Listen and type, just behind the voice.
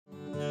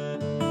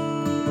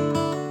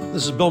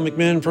This is Bill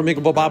McMinn from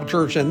Makeable Bible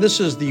Church, and this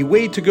is the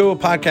Way to Go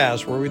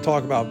podcast, where we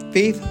talk about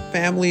faith,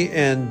 family,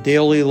 and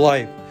daily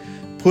life,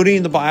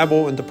 putting the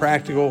Bible into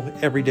practical,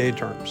 everyday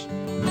terms.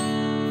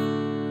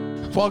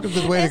 Welcome to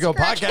the Way to Go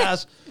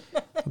podcast.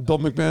 Bill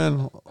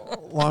McMinn,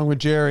 along with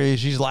Jerry.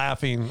 She's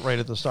laughing right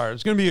at the start.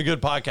 It's going to be a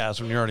good podcast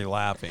when you're already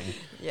laughing.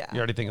 Yeah. You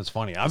already think it's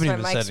funny. I haven't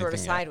even said anything sort of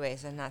yet.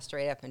 sideways and not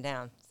straight up and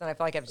down. So I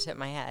feel like I have to tip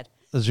my head.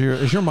 Is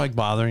your mic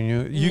bothering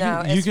you? You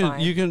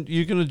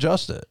can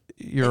adjust it.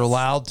 You're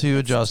allowed to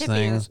adjust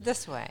things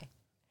this way.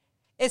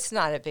 It's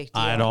not a big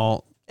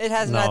deal. It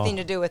has nothing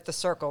to do with the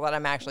circle that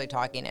I'm actually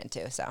talking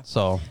into.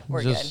 So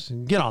we're just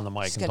good. Get on the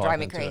mic. It's going to drive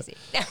me crazy.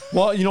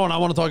 Well, you know what I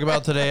want to talk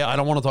about today? I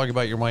don't want to talk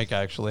about your mic,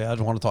 actually. I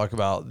just want to talk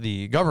about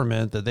the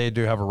government, that they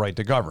do have a right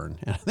to govern.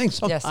 And I think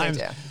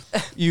sometimes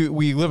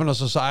we live in a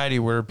society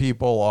where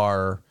people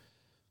are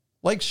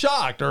like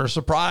shocked or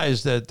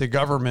surprised that the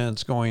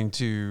government's going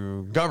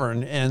to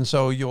govern. And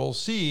so you'll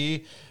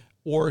see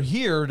or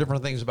hear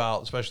different things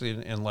about, especially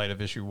in light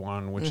of issue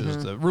 1, which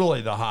is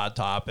really the hot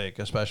topic,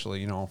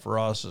 especially, for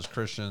us as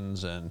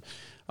Christians, and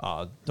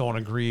don't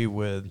agree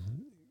with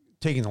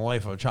taking the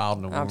life of a child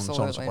in the womb and so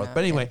on and so forth. But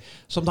anyway,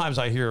 sometimes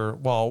I hear,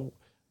 well,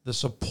 the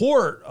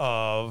support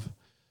of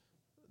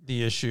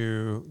the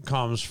issue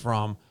comes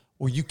from,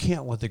 well, you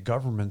can't let the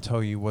government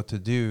tell you what to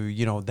do.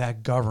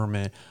 That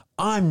government,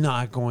 I'm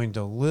not going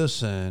to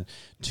listen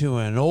to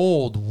an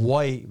old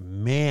white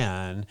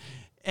man.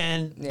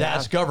 And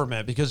that's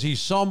government, because he's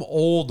some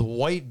old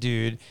white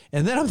dude.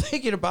 And then I'm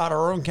thinking about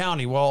our own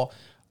county. Well,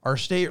 our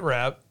state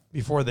rep,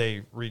 before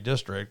they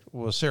redistrict,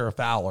 was Sarah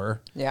Fowler.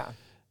 Yeah.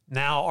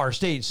 Now our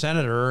state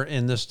senator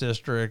in this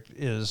district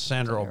is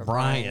Sandra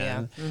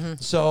O'Brien. Yeah.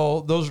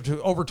 So those are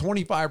over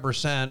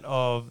 25%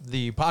 of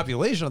the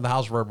population of the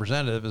House of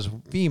Representatives is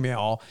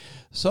female.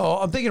 So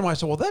I'm thinking to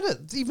myself, well,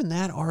 even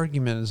that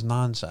argument is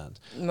nonsense.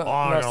 I'm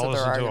going to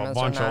listen to a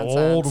bunch of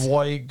old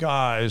white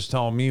guys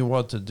tell me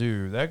what to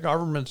do. That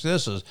government's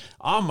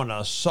I'm going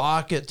to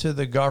sock it to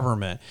the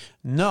government.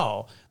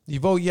 No. You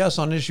vote yes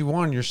on issue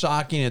 1, you're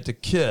socking it to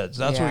kids.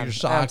 That's what you're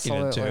socking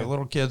it to,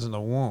 little kids in the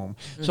womb.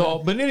 So,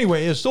 but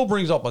anyway, it still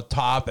brings up a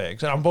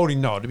topic. And I'm voting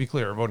no, to be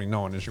clear, I'm voting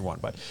no on issue 1.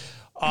 But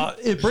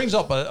it brings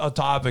up a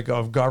topic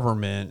of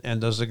government,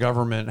 and does the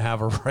government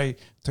have a right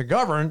to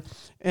govern?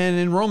 And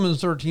in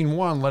Romans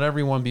 13:1, let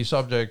everyone be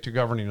subject to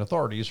governing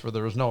authorities, for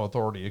there is no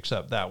authority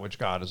except that which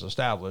God has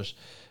established.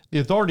 The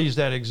authorities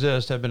that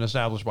exist have been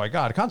established by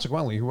God.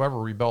 Consequently, whoever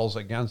rebels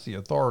against the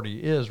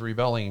authority is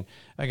rebelling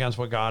against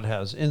what God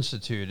has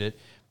instituted,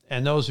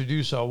 and those who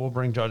do so will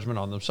bring judgment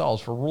on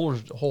themselves. For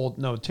rulers hold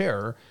no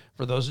terror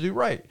for those who do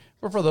right,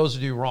 but for those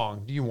who do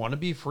wrong. Do you want to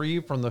be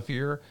free from the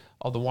fear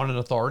of the one in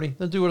authority?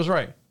 Then do what is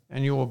right,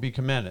 and you will be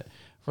commended.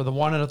 For the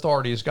one in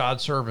authority is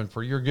God's servant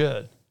for your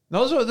good.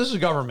 Now, this is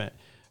government.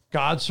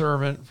 God's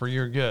servant for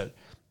your good.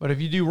 But if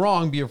you do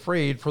wrong, be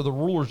afraid, for the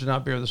rulers do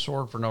not bear the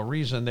sword for no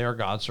reason. They are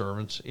God's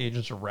servants,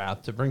 agents of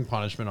wrath, to bring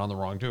punishment on the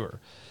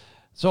wrongdoer.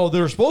 So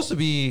they're supposed to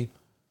be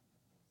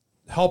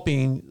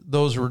helping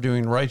those who are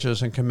doing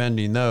righteous and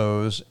commending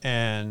those,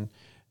 and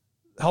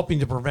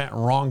helping to prevent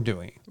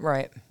wrongdoing.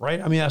 Right.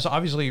 Right? I mean, that's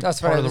obviously part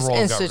of the role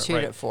of government.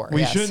 Instituted for.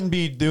 We shouldn't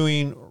be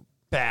doing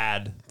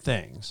bad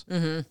things.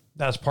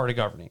 That's part of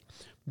governing.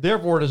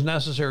 Therefore, it is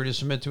necessary to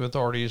submit to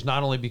authorities,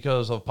 not only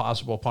because of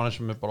possible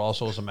punishment, but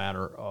also as a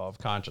matter of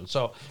conscience.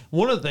 So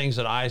one of the things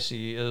that I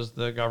see is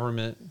the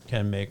government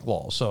can make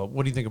laws. So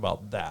what do you think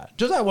about that?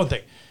 Just that one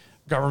thing.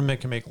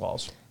 Government can make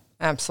laws.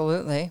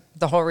 Absolutely.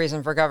 The whole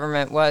reason for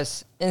government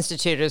was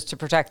instituted is to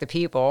protect the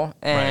people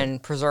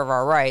and preserve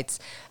our rights.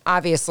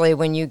 Obviously,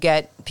 when you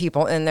get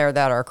people in there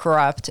that are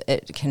corrupt,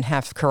 it can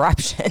have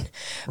corruption.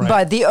 Right.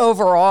 But the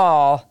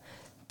overall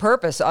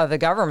purpose of the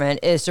government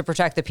is to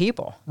protect the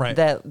people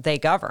that they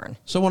govern.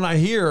 So when I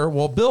hear,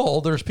 well,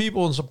 Bill, there's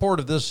people in support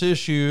of this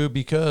issue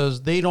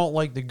because they don't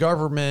like the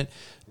government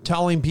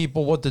telling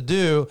people what to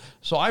do.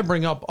 So I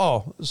bring up,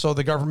 so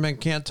the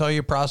government can't tell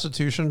you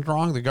prostitution's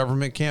wrong. The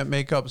government can't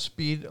make up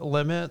speed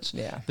limits.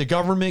 Yeah. The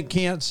government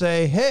can't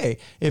say, hey,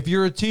 if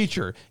you're a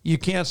teacher, you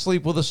can't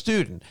sleep with a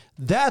student.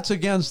 That's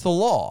against the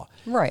law.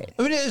 Right.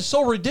 I mean, it's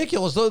so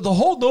ridiculous. The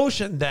whole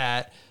notion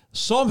that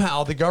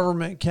somehow the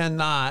government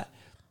cannot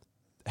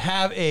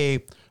have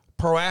a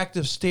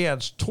proactive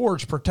stance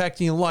towards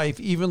protecting life,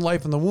 even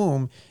life in the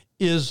womb,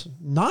 is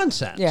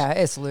nonsense. Yeah,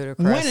 it's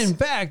ludicrous. When in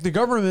fact, the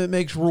government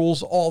makes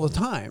rules all the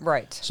time.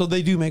 Right. So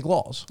they do make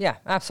laws. Yeah,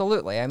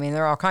 absolutely. I mean,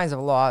 there are all kinds of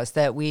laws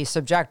that we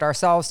subject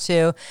ourselves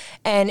to.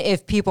 And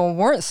if people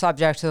weren't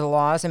subject to the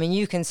laws, I mean,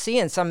 you can see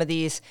in some of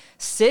these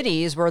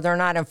cities where they're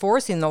not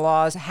enforcing the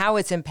laws, how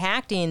it's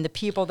impacting the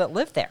people that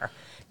live there.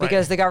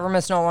 Because the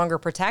government's no longer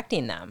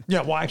protecting them.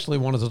 Yeah, well, I actually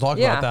wanted to talk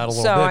about that a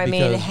little bit. So, I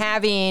mean,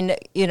 having,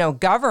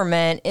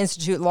 government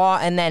institute law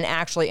and then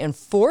actually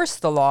enforce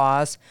the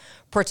laws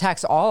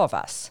protects all of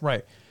us.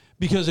 Right.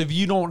 Because if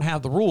you don't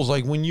have the rules,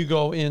 like when you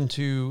go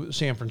into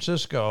San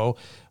Francisco,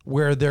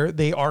 where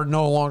they are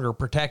no longer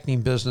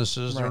protecting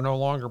businesses, they're no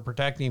longer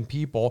protecting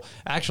people.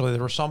 Actually,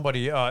 there was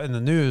somebody in the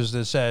news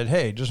that said,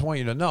 "Hey, just want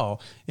you to know,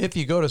 if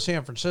you go to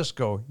San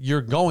Francisco,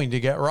 you're going to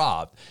get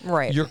robbed.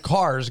 Right. Your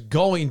car's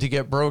going to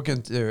get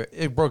broken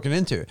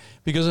into.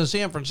 Because in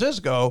San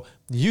Francisco,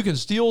 you can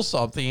steal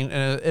something,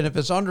 and if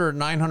it's under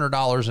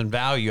 $900 in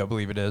value, I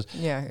believe it is,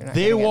 you're not they gonna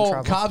get in won't.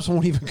 trouble. Cops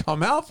won't even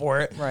come out for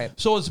it. Right.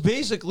 So it's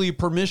basically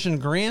permission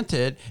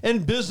granted,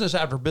 and business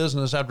after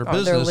business after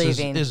business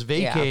is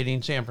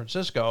vacating San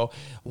Francisco.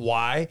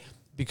 Why?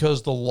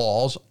 Because the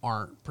laws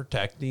aren't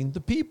protecting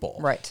the people.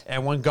 Right.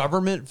 And when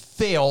government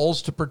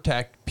fails to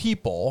protect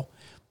people,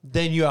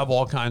 then you have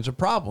all kinds of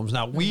problems.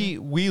 Now, we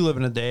live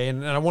in a day,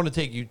 and I want to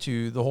take you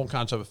to the whole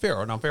concept of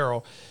Pharaoh. Now,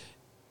 Pharaoh,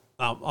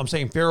 I'm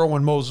saying Pharaoh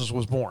when Moses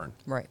was born.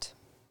 Right.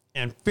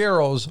 And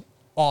Pharaoh's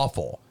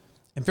awful.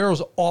 And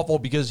Pharaoh's awful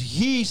because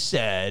he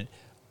said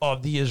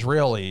of the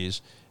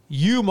Israelis,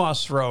 you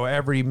must throw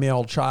every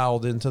male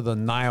child into the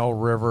Nile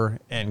River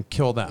and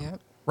kill them.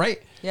 Yep.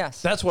 Right?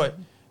 Yes. That's what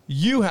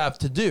you have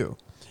to do.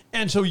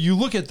 And so you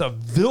look at the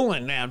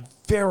villain, man,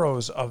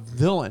 Pharaoh's a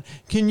villain.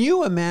 Can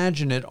you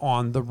imagine it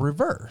on the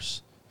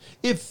reverse?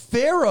 If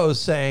Pharaoh's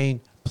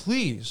saying,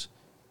 please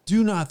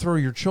do not throw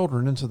your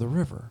children into the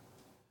river,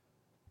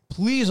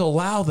 please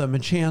allow them a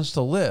chance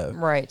to live.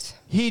 Right.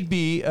 He'd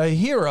be a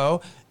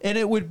hero, and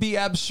it would be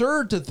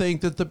absurd to think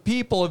that the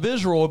people of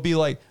Israel would be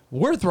like,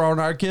 we're throwing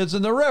our kids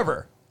in the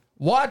river.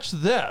 Watch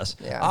this.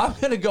 Yeah. I'm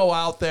going to go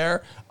out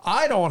there.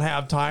 I don't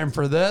have time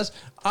for this.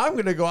 I'm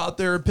going to go out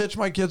there and pitch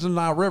my kids in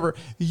the Nile River.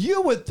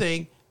 You would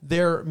think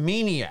they're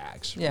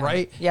maniacs,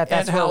 right? Yeah,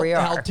 that's and where we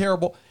are. How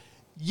terrible.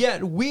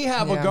 Yet we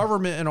have a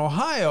government in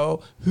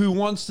Ohio who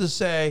wants to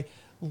say,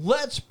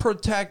 let's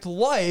protect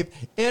life.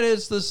 And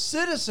it's the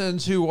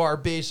citizens who are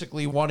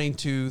basically wanting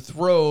to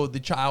throw the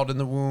child in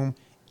the womb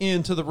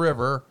into the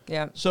river,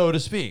 so to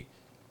speak.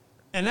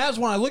 And that's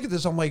when I look at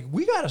this, I'm like,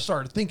 we got to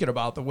start thinking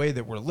about the way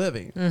that we're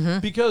living.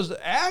 Because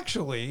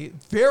actually,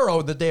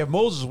 Pharaoh, the day of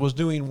Moses, was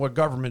doing what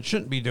government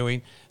shouldn't be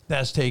doing.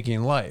 That's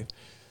taking life.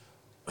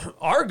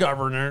 Our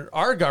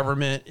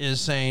government is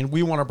saying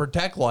we want to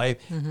protect life.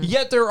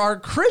 Yet there are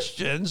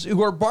Christians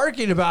who are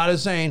barking about it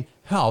saying,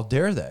 how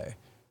dare they?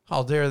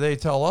 How dare they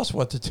tell us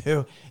what to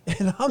do?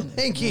 And I'm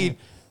thinking,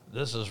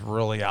 this is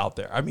really out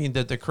there. I mean,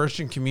 that the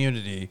Christian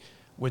community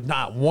would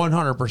not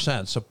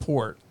 100%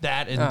 support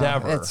that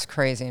endeavor. It's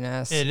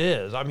craziness. It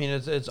is. I mean,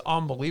 it's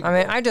unbelievable. I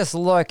mean, I just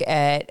look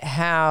at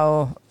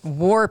how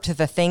warped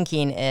the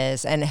thinking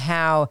is and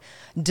how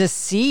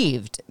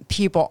deceived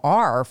people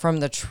are from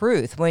the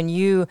truth when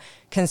you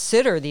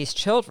consider these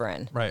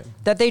children. Right.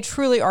 That they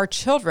truly are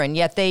children,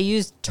 yet they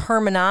use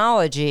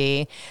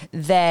terminology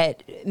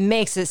that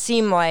makes it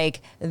seem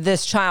like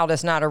this child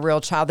is not a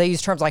real child. They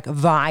use terms like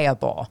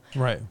viable.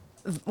 Right.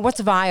 What's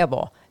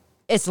viable?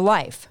 It's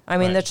life. I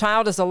mean, the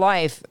child is a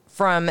life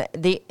from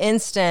the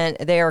instant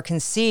they are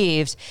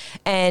conceived,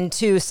 and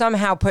to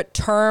somehow put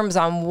terms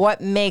on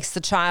what makes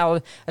the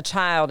child a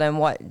child and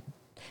what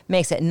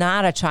makes it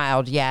not a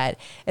child yet,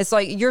 it's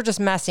like you're just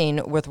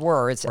messing with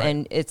words,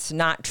 and it's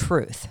not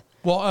truth.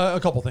 Well, a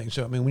couple things.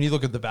 So, I mean, when you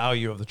look at the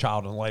value of the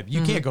child in life,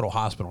 you can't go to a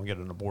hospital and get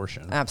an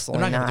abortion.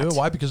 Absolutely They're not going to do it.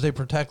 Why? Because they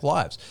protect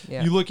lives.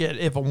 Yeah. You look at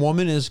if a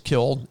woman is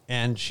killed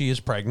and she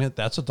is pregnant,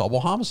 that's a double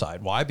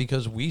homicide. Why?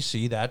 Because we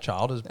see that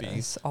child as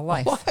being a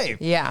life.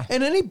 Yeah.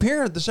 And any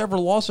parent that's ever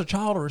lost a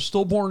child or is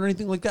stillborn or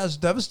anything like that is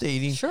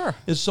devastating. Sure.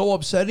 It's so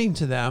upsetting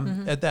to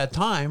them at that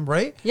time,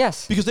 right?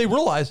 Yes. Because they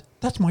realize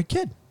that's my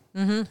kid.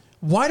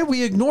 Why do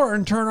we ignore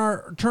and turn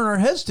our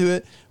heads to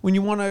it when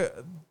you want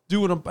to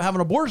have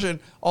an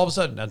abortion? All of a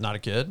sudden, that's not a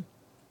kid.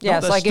 Yeah, No,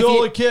 it's that's like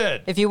still a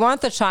kid. If you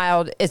want the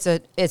child, it's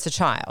a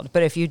child.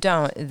 But if you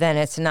don't, then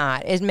it's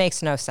not. It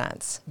makes no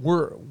sense.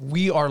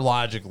 We are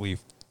logically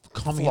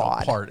coming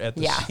Flawed. apart at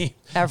the seam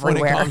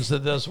everywhere. when it comes to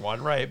this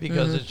one, right?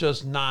 Because it's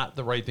just not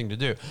the right thing to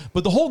do.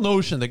 But the whole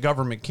notion that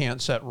government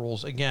can't set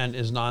rules, again,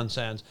 is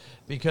nonsense,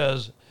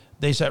 because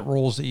they set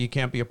rules that you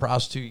can't be a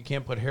prostitute, you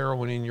can't put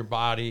heroin in your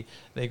body.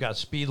 They've got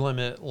speed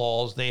limit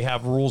laws. They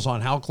have rules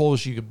on how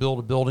close you could build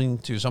a building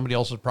to somebody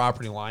else's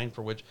property line,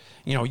 for which,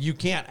 you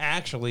can't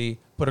actually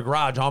put a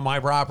garage on my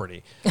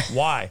property.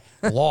 Why?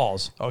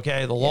 Laws.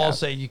 Okay, the laws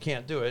say you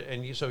can't do it,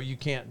 and so you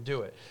can't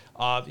do it.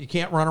 You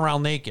can't run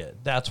around naked.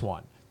 That's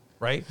one.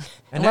 Right?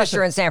 And Unless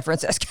you're in San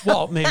Francisco.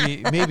 Well,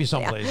 maybe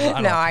someplace.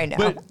 I know.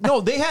 But no,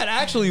 they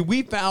had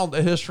we found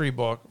a history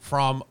book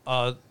from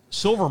a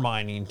silver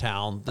mining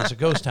town that's a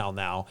ghost town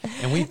now,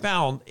 and we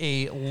found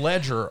a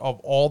ledger of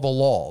all the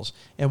laws.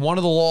 And one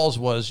of the laws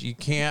was you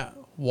can't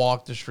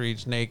walk the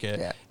streets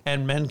naked,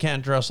 and men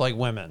can't dress like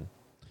women.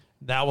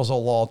 That was a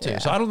law too.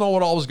 So I don't know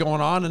what all was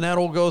going on in that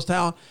old ghost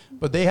town,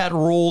 but they had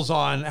rules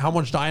on how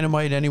much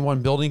dynamite any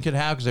one building could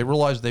have, because they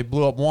realized they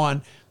blew up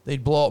one,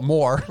 they'd blow up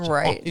more.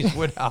 Right. These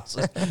wood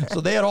houses.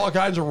 So they had all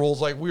kinds of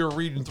rules. Like we were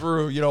reading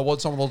through,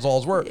 what some of those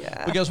laws were.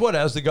 Yeah. But guess what?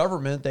 As the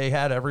government, they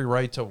had every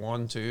right to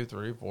 1, 2,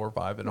 3, 4,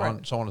 5, and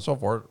on, so on and so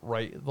forth,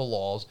 write the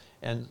laws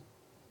and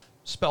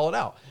spell it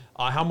out.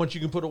 How much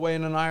you can put away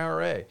in an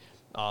IRA.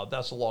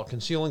 That's the law.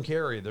 Conceal and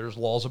carry. There's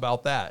laws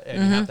about that.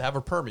 And you have to have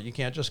a permit. You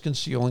can't just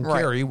conceal and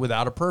carry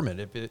without a permit.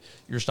 If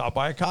you're stopped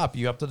by a cop,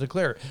 you have to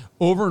declare it.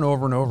 Over and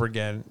over and over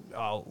again,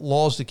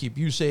 laws to keep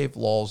you safe,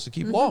 laws to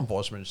keep law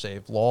enforcement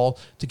safe, law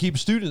to keep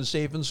students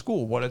safe in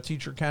school, what a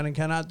teacher can and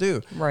cannot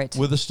do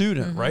with a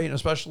student, right? And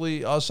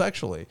especially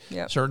sexually.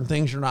 Yep. Certain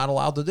things you're not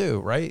allowed to do,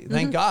 right?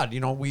 Thank God,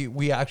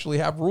 we actually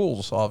have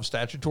rules of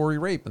statutory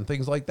rape and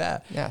things like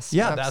that. Yes,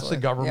 yeah, absolutely. that's the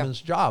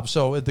government's job.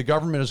 So if the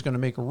government is going to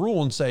make a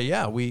rule and say,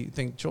 yeah, we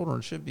think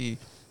children should be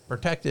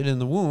protected in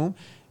the womb,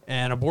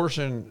 and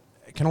abortion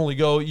can only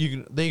go,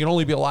 they can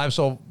only be alive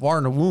so far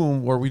in the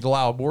womb where we'd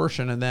allow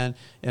abortion, and then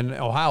in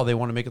Ohio they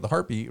want to make it the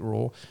heartbeat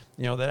rule,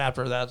 that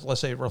after that,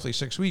 let's say roughly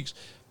 6 weeks,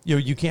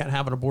 you can't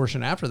have an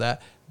abortion after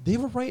that. They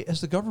have a right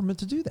as the government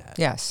to do that.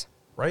 Yes.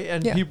 Right?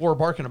 And people are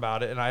barking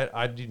about it, and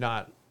I do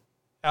not,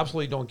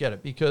 absolutely don't get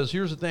it, because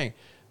here's the thing.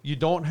 You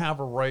don't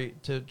have a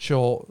right to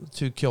kill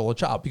a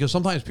child, because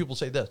sometimes people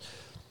say this: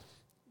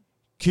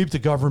 keep the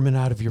government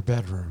out of your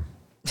bedroom.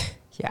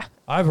 Yeah.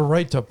 I have a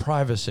right to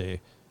privacy.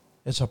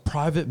 It's a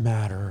private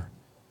matter.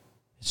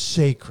 It's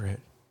sacred.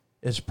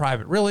 It's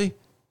private. Really?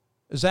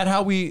 Is that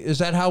how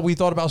we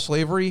thought about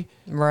slavery?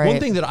 Right. One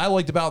thing that I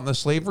liked about in the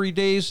slavery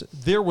days,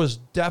 there was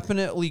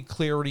definitely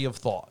clarity of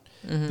thought.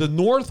 The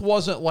North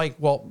wasn't like,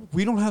 well,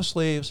 we don't have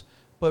slaves,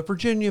 but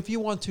Virginia, if you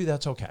want to,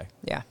 that's okay.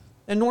 Yeah.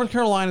 And North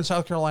Carolina and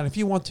South Carolina, if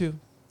you want to,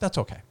 that's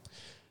okay.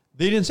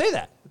 They didn't say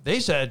that. They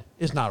said,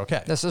 it's not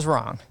okay. This is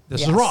wrong.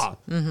 This is wrong.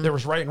 There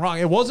was right and wrong.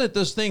 It wasn't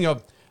this thing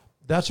of,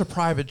 that's a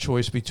private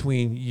choice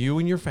between you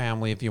and your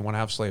family if you want to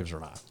have slaves or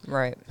not.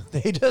 Right.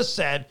 They just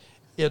said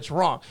it's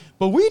wrong.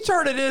 But we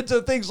turn it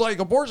into things like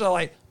abortion,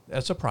 like,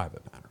 that's a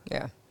private matter.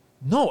 Yeah.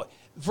 No,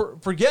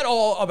 forget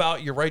all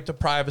about your right to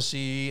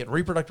privacy and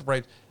reproductive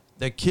rights.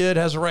 The kid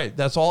has a right.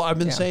 That's all. I've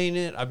been saying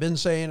it. I'm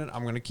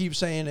going to keep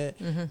saying it.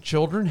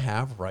 Children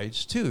have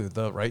rights too.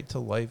 The right to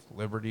life,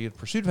 liberty, and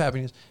pursuit of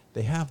happiness.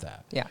 They have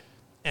that. Yeah.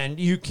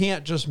 And you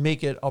can't just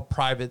make it a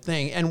private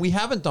thing. And we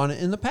haven't done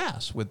it in the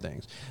past with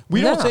things.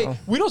 We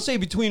don't say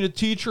between a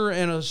teacher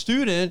and a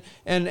student.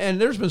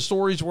 And there's been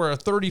stories where a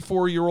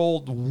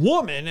 34-year-old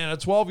woman and a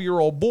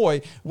 12-year-old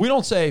boy, we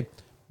don't say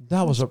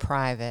that was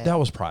private. That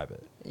was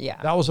private. Yeah.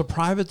 That was a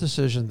private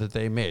decision that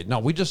they made. No,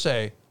 we just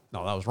say,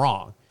 no, that was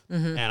wrong.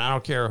 And I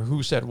don't care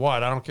who said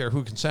what. I don't care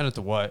who consented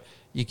to what.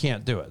 You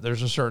can't do it. There's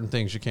just certain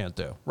things you can't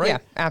do. Right? Yeah,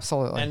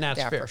 absolutely. And that's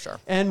fair. For sure.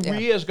 And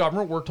we as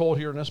government, we're told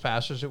here in this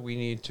passage that we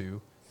need to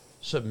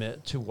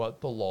submit to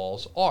what the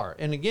laws are.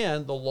 And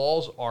again, the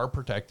laws are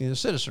protecting the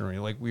citizenry.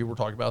 Like we were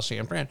talking about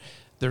San Fran.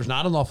 There's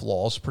not enough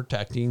laws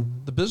protecting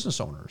the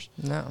business owners.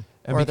 No.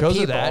 And because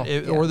of that,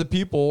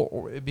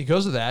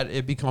 because of that,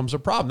 it becomes a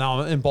problem.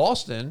 Now in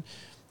Boston,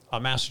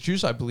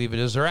 Massachusetts, I believe it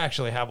is, they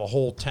actually have a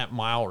whole 10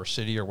 mile or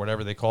city or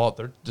whatever they call it.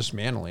 They're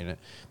dismantling it.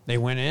 They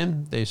went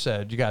in, they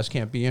said, you guys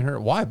can't be in here.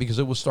 Why? Because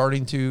it was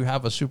starting to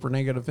have a super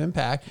negative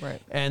impact. Right.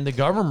 And the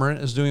government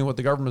is doing what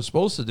the government's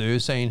supposed to do,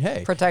 saying,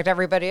 hey, protect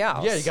everybody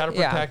else. yeah, you got to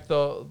protect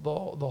the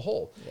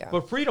whole. Yeah.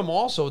 But freedom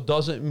also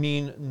doesn't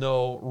mean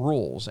no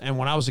rules. And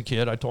when I was a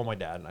kid, I told my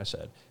dad, and I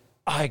said,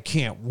 I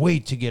can't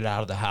wait to get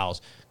out of the house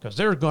because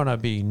there's going to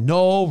be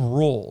no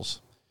rules.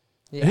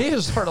 Yeah. And he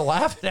just started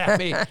laughing at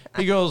me.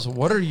 He goes,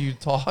 what are you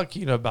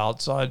talking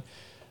about, son?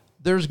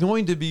 There's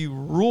going to be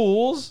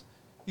rules.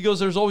 He goes,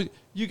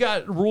 you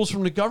got rules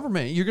from the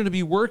government. You're going to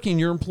be working.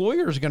 Your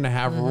employer is going to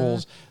have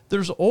rules.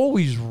 There's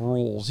always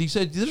rules. He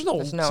said, there's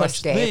no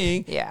such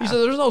thing. Yeah. He said,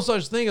 there's no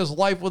such thing as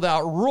life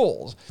without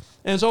rules.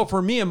 And so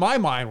for me, in my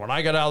mind, when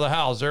I get out of the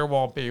house, there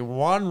won't be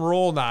one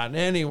rule, not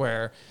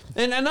anywhere.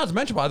 And not to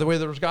mention, by the way,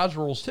 there was God's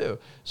rules too.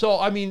 So,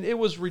 I mean, it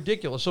was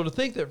ridiculous. So to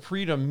think that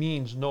freedom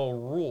means no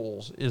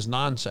rules is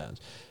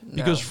nonsense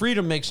because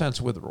freedom makes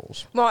sense with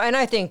rules. Well, and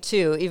I think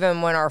too,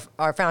 even when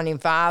our founding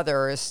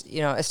fathers,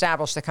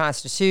 established the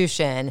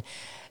Constitution,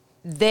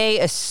 they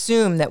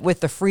assume that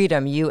with the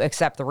freedom, you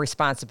accept the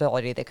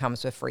responsibility that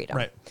comes with freedom.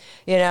 Right.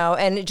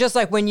 And just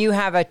like when you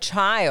have a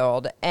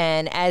child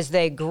and as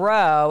they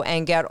grow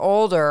and get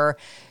older,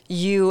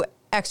 you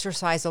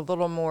exercise a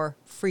little more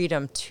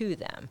freedom to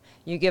them.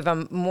 You give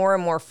them more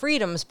and more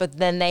freedoms, but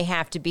then they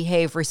have to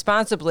behave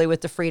responsibly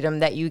with the freedom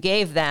that you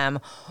gave them,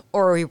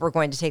 or we're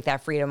going to take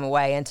that freedom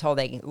away until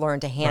they learn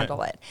to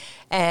handle it.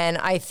 And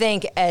I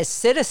think as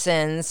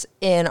citizens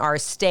in our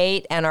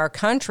state and our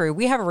country,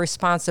 we have a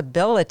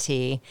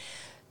responsibility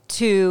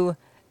to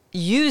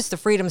use the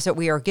freedoms that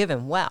we are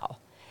given well.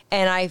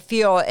 And I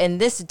feel in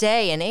this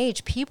day and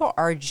age, people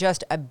are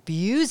just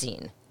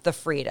abusing the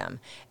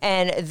freedom,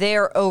 and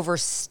they're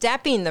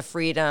overstepping the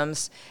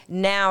freedoms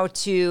now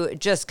to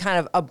just kind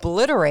of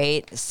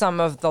obliterate some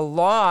of the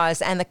laws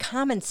and the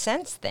common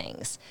sense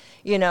things,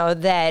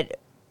 that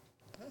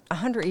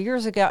 100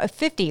 years ago,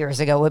 50 years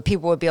ago,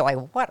 people would be like,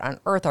 what on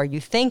earth are you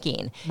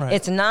thinking? Right.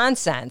 It's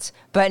nonsense.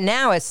 But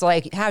now it's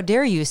like, how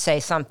dare you say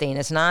something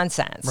is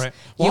nonsense? Right.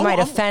 You might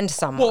offend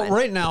someone. Well,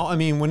 right now, I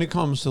mean, when it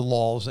comes to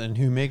laws and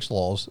who makes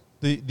laws,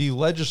 The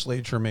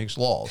legislature makes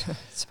laws.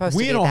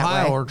 We in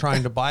Ohio are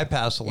trying to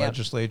bypass the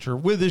legislature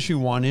with issue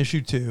 1,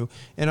 issue 2,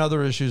 and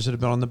other issues that have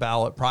been on the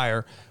ballot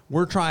prior.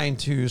 We're trying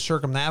to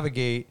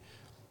circumnavigate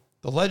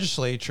the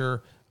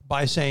legislature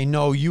by saying,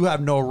 no, you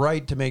have no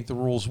right to make the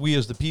rules. We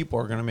as the people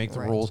are going to make the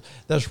rules.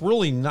 That's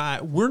really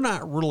not, we're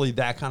not really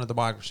that kind of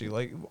democracy.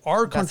 Like,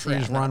 our country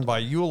is run by,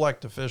 you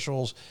elect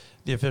officials,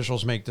 the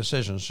officials make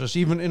decisions. Just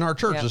even in our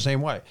church, the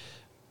same way.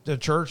 The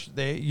church,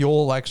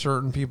 you'll elect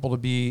certain people to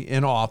be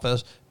in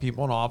office.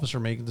 People in office are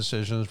making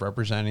decisions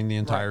representing the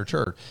entire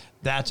church.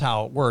 That's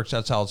how it works.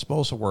 That's how it's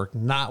supposed to work,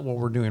 not what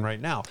we're doing right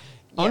now.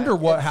 Under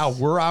how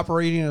we're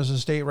operating as a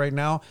state right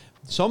now,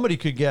 somebody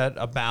could get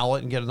a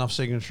ballot and get enough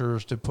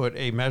signatures to put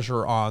a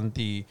measure on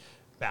the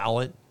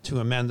ballot to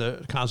amend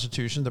the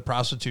Constitution. The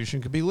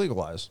prostitution could be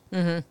legalized.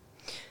 Mm-hmm.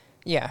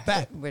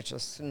 Yeah, which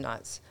is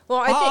nuts.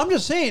 Well, I'm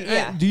just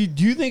saying. Do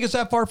you think it's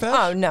that far-fetched?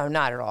 Oh, no,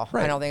 not at all.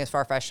 Right. I don't think it's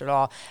far-fetched at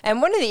all.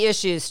 And one of the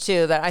issues,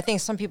 too, that I think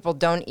some people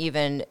don't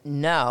even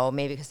know,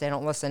 maybe because they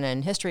don't listen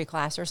in history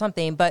class or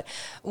something, but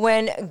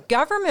when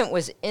government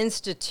was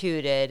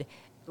instituted,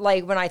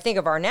 like when I think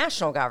of our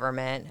national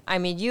government, I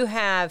mean, you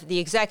have the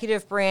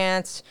executive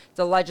branch,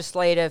 the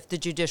legislative, the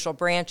judicial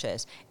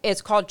branches.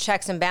 It's called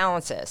checks and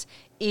balances.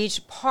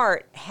 Each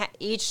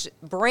each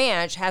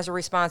branch has a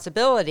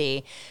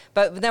responsibility.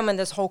 But then when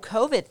this whole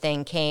COVID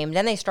thing came,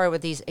 then they started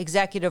with these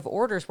executive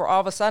orders where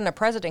all of a sudden a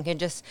president can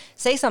just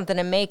say something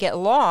and make it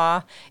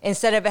law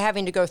instead of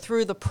having to go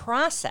through the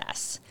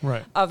process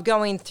of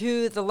going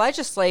through the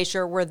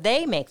legislature where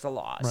they make the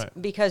laws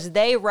because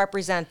they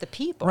represent the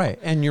people. Right.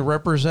 And your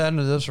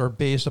representatives are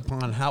based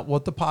upon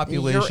what the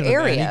population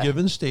of any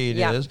given state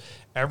is.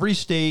 Every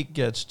state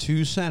gets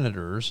 2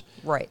 senators.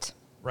 Right.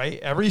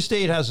 Every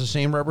state has the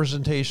same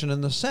representation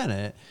in the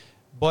Senate,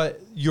 but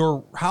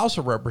your House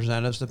of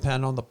Representatives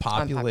depend on the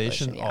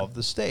population of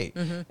the state.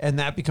 Mm-hmm. And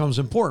that becomes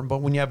important. But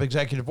when you have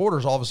executive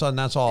orders, all of a sudden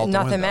that's all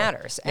nothing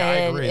matters. Yeah, and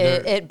I agree.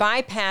 It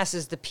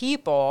bypasses the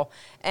people,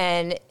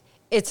 and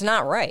it's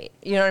not right.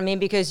 You know what I mean?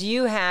 Because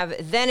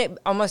then it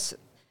almost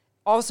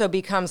also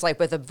becomes like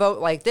with a vote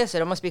like this,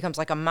 it almost becomes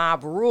like a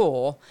mob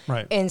rule.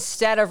 Right.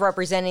 Instead of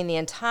representing the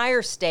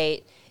entire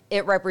state,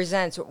 it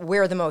represents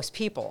where the most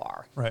people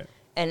are. Right.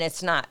 And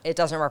it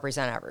doesn't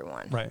represent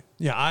everyone. Right.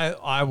 Yeah,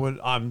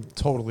 I'm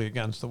totally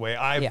against the way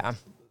I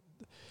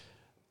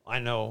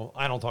know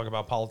I don't talk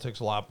about politics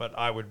a lot, but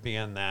I would be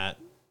in that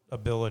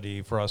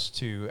ability for us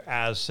to,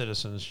 as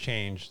citizens,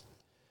 change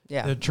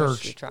the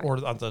church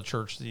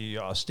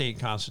the state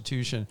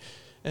constitution.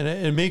 And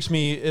it makes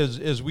me,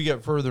 as we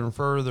get further and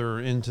further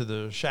into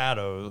the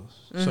shadows,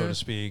 so to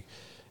speak,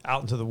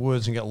 out into the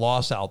woods and get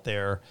lost out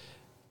there,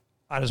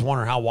 I just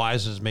wonder how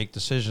wise is make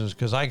decisions,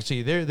 because I can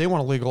see they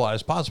want to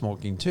legalize pot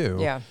smoking too.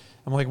 Yeah.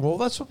 I'm like, well,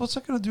 what's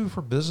that going to do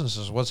for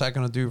businesses? What's that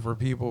going to do for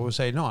people who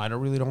say, no, I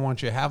really don't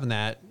want you having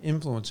that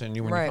influence in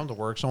you when you come to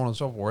work, so on and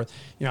so forth.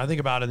 You know, I think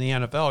about it in the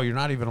NFL, you're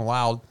not even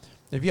allowed,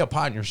 if you have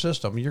pot in your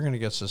system, you're going to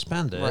get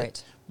suspended.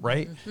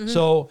 Right. Mm-hmm.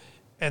 So,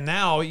 and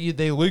now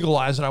they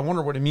legalize it. I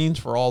wonder what it means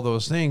for all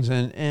those things.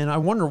 And I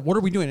wonder, what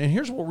are we doing? And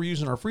here's what we're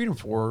using our freedom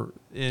for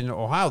in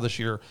Ohio this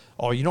year.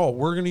 Oh, you know what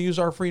we're going to use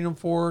our freedom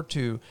for?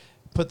 To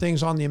put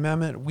things on the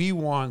amendment. We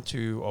want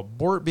to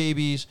abort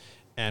babies,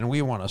 and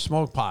we want to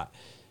smoke pot.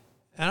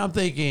 And I'm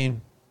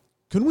thinking,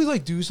 couldn't we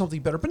do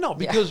something better? But no,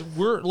 because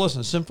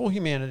listen, sinful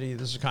humanity,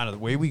 this is kind of the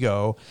way we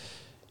go.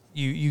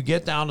 You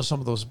get down to some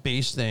of those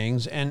base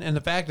things. And the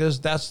fact is,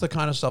 that's the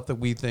kind of stuff that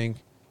we think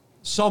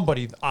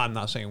I'm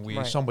not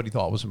saying somebody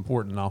thought was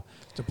important enough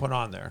to put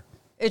on there.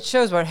 It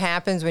shows what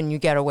happens when you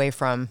get away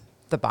from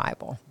the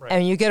Bible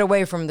and you get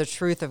away from the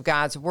truth of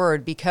God's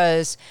word,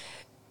 because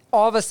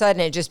all of a sudden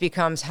it just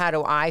becomes, how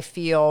do I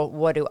feel?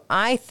 What do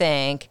I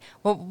think?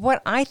 Well, what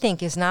I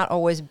think is not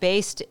always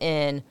based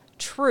in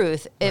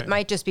truth. It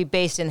might just be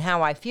based in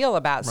how I feel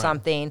about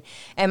something.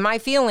 And my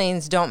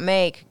feelings don't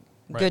make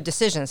good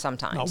decisions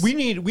sometimes. No, we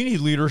need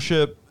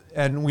leadership,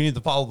 and we need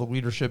to follow the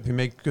leadership who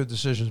make good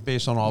decisions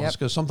based on all this,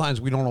 because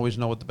sometimes we don't always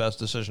know what the best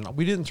decision is.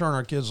 We didn't turn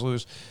our kids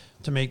loose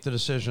to make the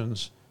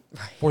decisions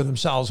for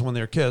themselves when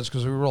they're kids,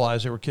 because we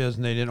realized they were kids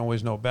and they didn't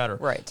always know better.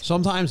 Right.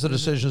 Sometimes the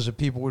decisions that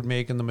people would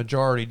make in the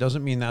majority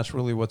doesn't mean that's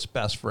really what's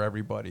best for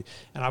everybody.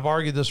 And I've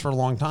argued this for a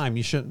long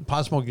time.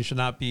 Pot smoking should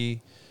not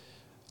be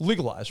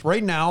legalized.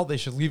 Right now, they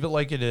should leave it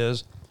like it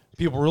is.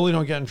 People really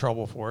don't get in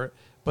trouble for it,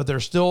 but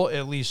there's still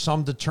at least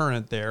some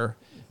deterrent there,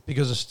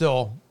 because it's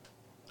still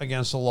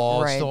against the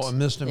law. It's still a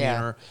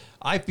misdemeanor.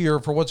 I fear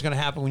for what's going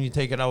to happen when you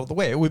take it out of the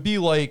way. It would be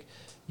like,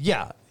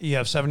 you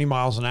have 70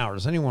 miles an hour.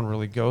 Does anyone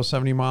really go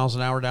 70 miles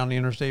an hour down the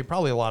interstate?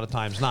 Probably a lot of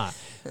times not.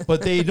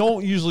 But they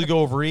don't usually go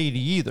over 80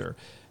 either.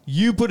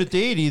 You put it to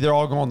 80, they're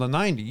all going to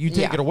 90. You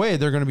take it away,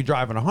 they're going to be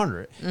driving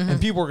 100. And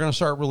people are going to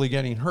start really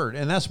getting hurt.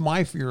 And that's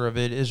my fear of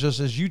it, is just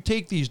as you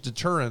take these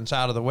deterrents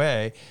out of the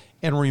way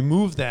and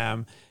remove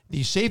them,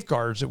 these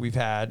safeguards that we've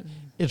had,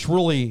 it's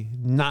really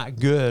not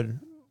good.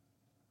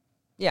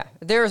 Yeah,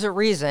 there's a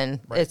reason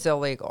it's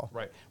illegal.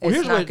 Right. Well,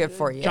 it's not good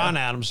for you. John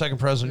Adams, second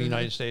president of the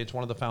United States,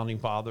 one of the founding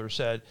fathers,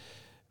 said,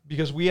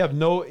 because we have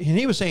no, and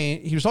he was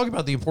talking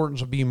about the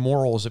importance of being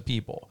moral as a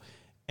people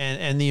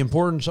and the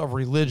importance of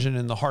religion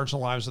in the hearts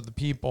and lives of the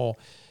people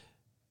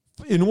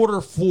in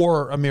order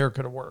for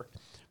America to work.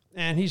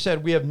 And he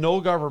said, we have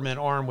no government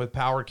armed with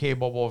power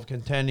capable of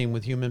contending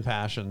with human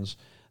passions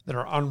that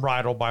are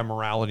unbridled by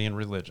morality and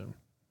religion.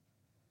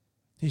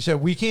 He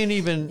said, we can't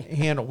even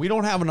handle, we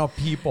don't have enough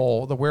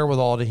people, the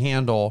wherewithal to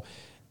handle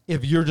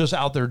if you're just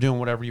out there doing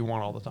whatever you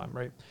want all the time,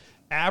 right?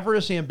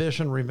 Avarice,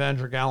 ambition,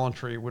 revenge, or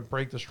gallantry would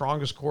break the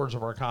strongest cords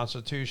of our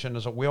Constitution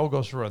as a whale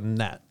goes through a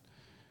net.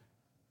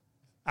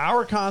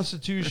 Our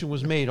Constitution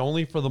was made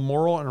only for the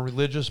moral and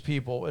religious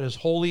people. It is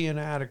wholly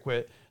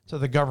inadequate to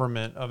the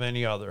government of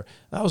any other.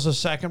 That was the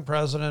second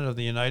president of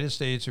the United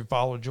States who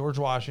followed George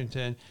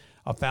Washington,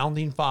 a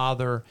founding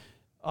father,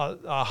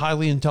 a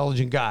highly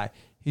intelligent guy.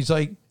 He's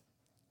like,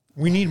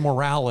 we need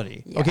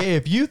morality. Yeah. Okay,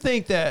 if you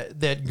think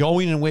that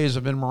going in ways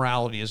of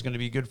immorality is going to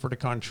be good for the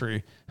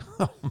country,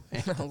 oh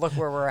man. Look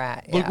where we're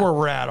at. Look where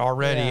we're at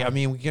already. Yeah. I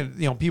mean, we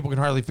can, people can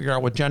hardly figure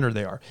out what gender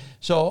they are.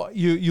 So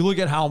you look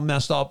at how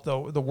messed up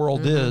the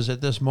world is at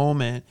this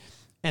moment,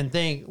 and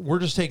think we're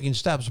just taking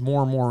steps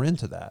more and more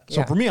into that.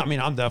 So for me, I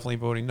mean, I'm definitely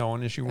voting no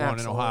on issue 1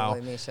 in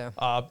Ohio. Me too.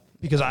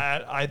 Because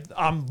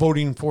I'm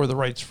voting for the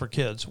rights for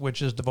kids,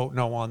 which is to vote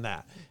no on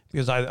that.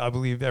 Because I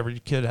believe every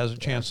kid has a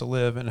chance to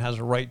live and has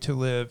a right to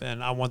live,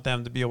 and I want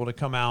them to be able to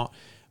come out,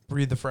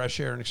 breathe the fresh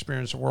air, and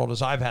experience the world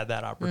as I've had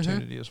that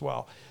opportunity as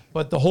well.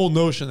 But the whole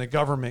notion that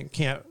government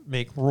can't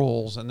make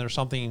rules and there's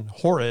something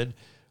horrid,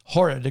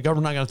 the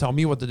government not going to tell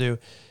me what to do,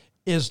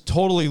 is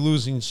totally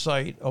losing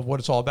sight of what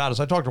it's all about. As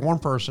I talked to one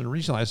person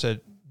recently, I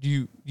said,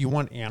 do you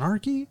want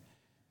anarchy?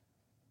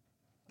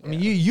 I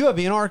mean, you have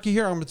anarchy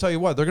here. I'm going to tell you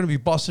what, they're going to be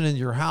busting into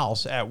your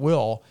house at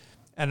will,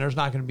 and there's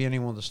not going to be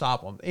anyone to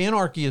stop them.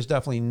 Anarchy is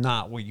definitely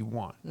not what you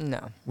want.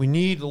 No. We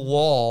need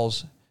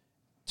laws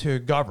to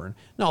govern.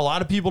 Now, a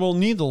lot of people don't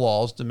need the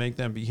laws to make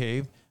them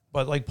behave,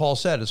 but like Paul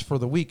said, it's for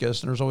the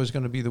weakest, and there's always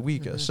going to be the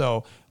weakest.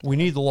 So we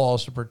need the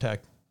laws to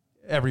protect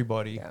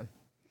everybody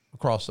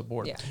across the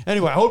board. Yeah.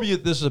 Anyway, I hope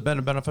this has been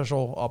a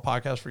beneficial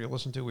podcast for you to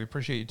listen to. We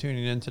appreciate you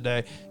tuning in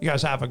today. You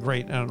guys have a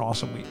great and an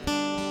awesome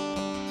week.